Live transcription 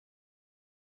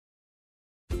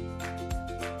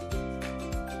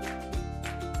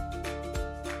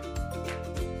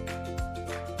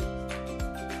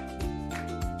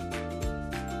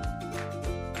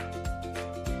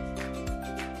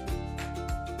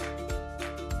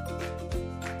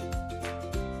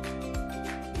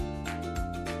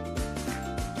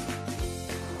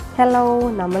Hello,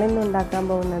 നമ്മളിന്ന് ഉണ്ടാക്കാൻ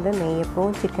പോകുന്നത്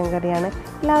നെയ്യപ്പവും ചിക്കൻ കറിയാണ്.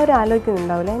 എല്ലാവരും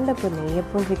ആലോചിക്കുന്നുണ്ടാവില്ല, എന്താ ഇപ്പോൾ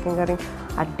നെയ്യപ്പവും ചിക്കൻ കറിയും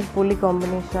അടിപൊളി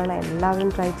കോമ്പിനേഷനാണ്, എല്ലാവരും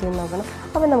ട്രൈ ചെയ്ത് നോക്കണം.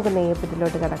 അപ്പോൾ നമുക്ക്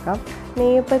നെയ്യപ്പത്തിലോട്ട് കിടക്കാം.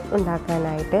 നെയ്യപ്പം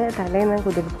ഉണ്ടാക്കാനായിട്ട് തലേന്ന്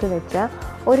കുതിർത്ത് വെച്ച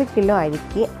 1 കിലോ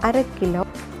അരിക്ക് 1/2 കിലോ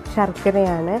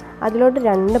ശർക്കരയാണ്, അതിലോട്ട്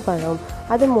 2 പഴവും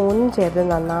അത് 3 ചേർത്ത്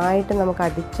നന്നായിട്ട് നമുക്ക്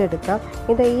അടിച്ചെടുക്കാം.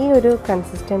 ഇത് ഈ ഒരു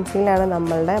കൺസിസ്റ്റൻസിയിലാണ്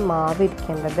നമ്മളുടെ മാവ്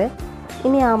ഇരിക്കേണ്ടത്.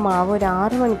 ഇനി ആ മാവ് ഒരു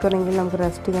 6 മണിക്കൂറെങ്കിലും നമുക്ക്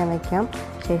റെസ്റ്റ് ചെയ്യാൻ വയ്ക്കാം.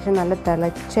 ശേഷം നല്ല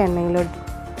തിളച്ച എണ്ണയിലോട്ട്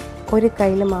 1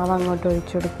 കയ്യിൽ മാവ് അങ്ങോട്ട്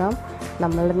ഒഴിച്ചു കൊടുക്കാം.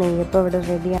 നമ്മളുടെ നെയ്യപ്പം ഇവിടെ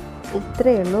റെഡിയാണ്.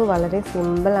 ഇത്രയേ ഉള്ളൂ, വളരെ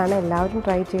സിമ്പിളാണ്, എല്ലാവരും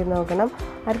ട്രൈ ചെയ്ത് നോക്കണം.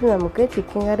 അടുത്ത് നമുക്ക്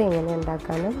ചിക്കൻ കറി എങ്ങനെ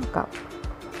ഉണ്ടാക്കാമെന്ന് നോക്കാം.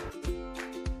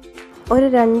 ഒരു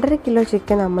 2.5 കിലോ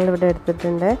ചിക്കൻ നമ്മളിവിടെ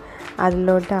എടുത്തിട്ടുണ്ട്.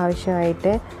 അതിലോട്ട്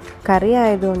ആവശ്യമായിട്ട് കറി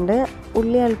ആയതുകൊണ്ട്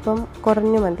ഉള്ളി അല്പം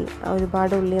കുറഞ്ഞു മതി,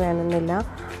 ഒരുപാട് ഉള്ളി വേണമെന്നില്ല.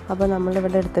 അപ്പോൾ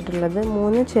നമ്മളിവിടെ എടുത്തിട്ടുള്ളത്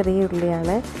 3 ചെറിയ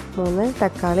ഉള്ളിയാണ്, 3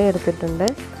 തക്കാളി എടുത്തിട്ടുണ്ട്.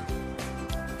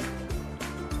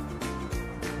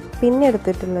 പിന്നെ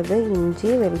എടുത്തിട്ടുള്ളത് ഇഞ്ചി,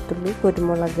 വെളുത്തുള്ളി,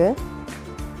 കുരുമുളക്,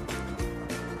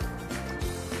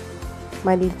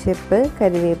 മല്ലിച്ചപ്പ്,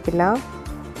 കരിവേപ്പില.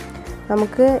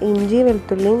 നമുക്ക് ഇഞ്ചി,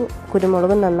 വെളുത്തുള്ളിയും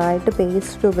കുരുമുളകും നന്നായിട്ട്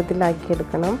പേസ്റ്റ്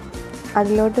രൂപത്തിലാക്കിയെടുക്കണം.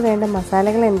 അതിലോട്ട് വേണ്ട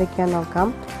മസാലകൾ എന്തൊക്കെയാണെന്ന് നോക്കാം.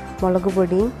 മുളക്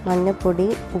പൊടി, മഞ്ഞൾപ്പൊടി,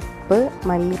 ഉപ്പ്,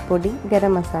 മല്ലിപ്പൊടി,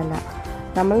 ഗരം മസാല.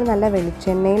 നമ്മൾ നല്ല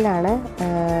വെളിച്ചെണ്ണയിലാണ്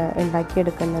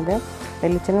ഉണ്ടാക്കിയെടുക്കുന്നത്.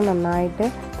 വെളിച്ചെണ്ണ നന്നായിട്ട്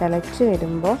തിളച്ച്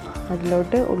വരുമ്പോൾ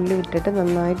അതിലോട്ട് ഉള്ളി ഇട്ടിട്ട്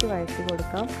നന്നായിട്ട് വഴറ്റി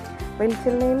കൊടുക്കാം.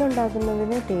 വെളിച്ചെണ്ണയിൽ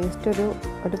ഉണ്ടാക്കുന്നതിന് ടേസ്റ്റ് ഒരു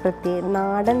പ്രത്യേക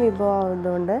നാടൻ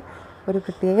വിഭവമായതുകൊണ്ട് ഒരു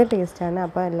പ്രത്യേക ടേസ്റ്റാണ്.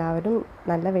 അപ്പോൾ എല്ലാവരും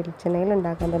നല്ല വെളിച്ചെണ്ണയിൽ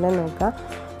ഉണ്ടാക്കാൻ തന്നെ നോക്കുക.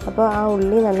 അപ്പോൾ ആ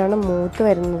ഉള്ളി നല്ലോണം മൂത്ത്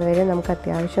വരുന്നത് വരെ നമുക്ക്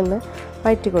അത്യാവശ്യം ഒന്ന്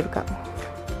വഴറ്റി കൊടുക്കാം.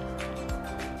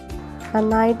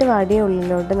 നന്നായിട്ട് വാടിയ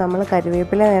ഉള്ളിലോട്ട് നമ്മൾ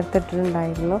കരിവേപ്പില നേരത്തെ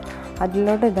ഇട്ടിട്ടുണ്ടായിരുന്നു.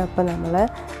 അതിലോട്ട് ഇതപ്പോൾ നമ്മൾ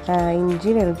ഇഞ്ചി,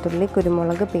 വെളുത്തുള്ളി,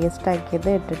 കുരുമുളക് പേസ്റ്റാക്കിയത്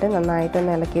ഇട്ടിട്ട്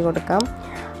നന്നായിട്ടൊന്ന് ഇളക്കി കൊടുക്കാം.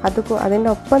 അതിൻ്റെ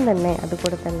ഒപ്പം തന്നെ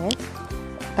അതുകൂടെ തന്നെ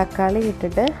തക്കാളി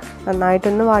ഇട്ടിട്ട്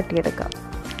നന്നായിട്ടൊന്ന് വാട്ടിയെടുക്കാം.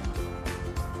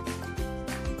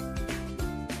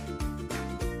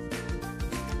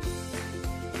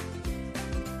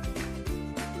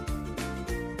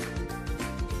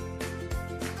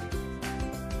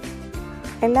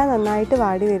 എല്ലാം നന്നായിട്ട്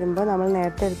വാടി വരുമ്പോൾ നമ്മൾ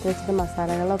നേരത്തെ എടുത്ത് വെച്ചിട്ട്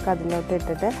മസാലകളൊക്കെ അതിലോട്ട്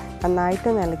ഇട്ടിട്ട്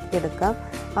നന്നായിട്ടൊന്ന് ഇളക്കിയെടുക്കാം.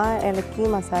 ആ ഇളക്കി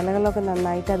മസാലകളൊക്കെ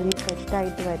നന്നായിട്ട് അതിൽ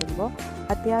സെറ്റായിട്ട് വരുമ്പോൾ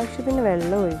അത്യാവശ്യത്തിന്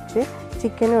വെള്ളം ഒഴിച്ച്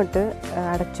ചിക്കനും ഇട്ട്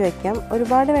അടച്ചു വയ്ക്കാം.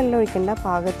 ഒരുപാട് വെള്ളം ഒഴിക്കേണ്ട,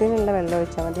 പാകത്തിനുള്ള വെള്ളം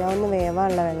ഒഴിച്ചാൽ മതി. അതൊന്ന്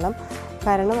വേവാനുള്ള വെള്ളം,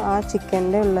 കാരണം ആ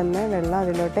ചിക്കൻ്റെ ഉള്ളിൽ നിന്ന് വെള്ളം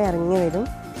അതിലോട്ട് ഇറങ്ങി വരും.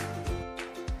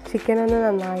 ചിക്കനൊന്ന്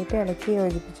നന്നായിട്ട് ഇളക്കി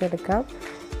യോജിപ്പിച്ചെടുക്കാം.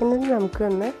 എന്നിട്ട്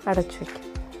നമുക്കൊന്ന് അടച്ചു വയ്ക്കാം.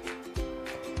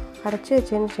 അടച്ചു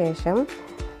വെച്ചതിന് ശേഷം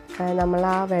നമ്മൾ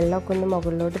ആ വെള്ളമൊക്കെ ഒന്ന്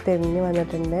മുകളിലോട്ട് തെളിഞ്ഞ്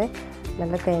വന്നിട്ടുണ്ട്.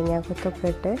 നല്ല തേങ്ങാക്കൊത്തൊക്കെ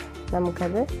ഇട്ട്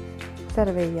നമുക്കത്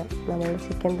സെർവ് ചെയ്യാം. നമ്മൾ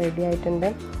ചിക്കൻ റെഡി ആയിട്ടുണ്ട്.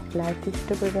 എല്ലാവർക്കും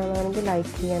ഇഷ്ടപ്പെടുകയാണെങ്കിൽ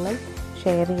ലൈക്ക് ചെയ്യണം,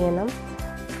 ഷെയർ ചെയ്യണം.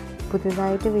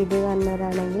 പുതുതായിട്ട് വീഡിയോ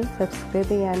കാണുന്നവരാണെങ്കിൽ സബ്സ്ക്രൈബ്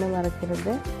ചെയ്യാനും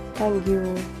മറക്കരുത്. Thank you.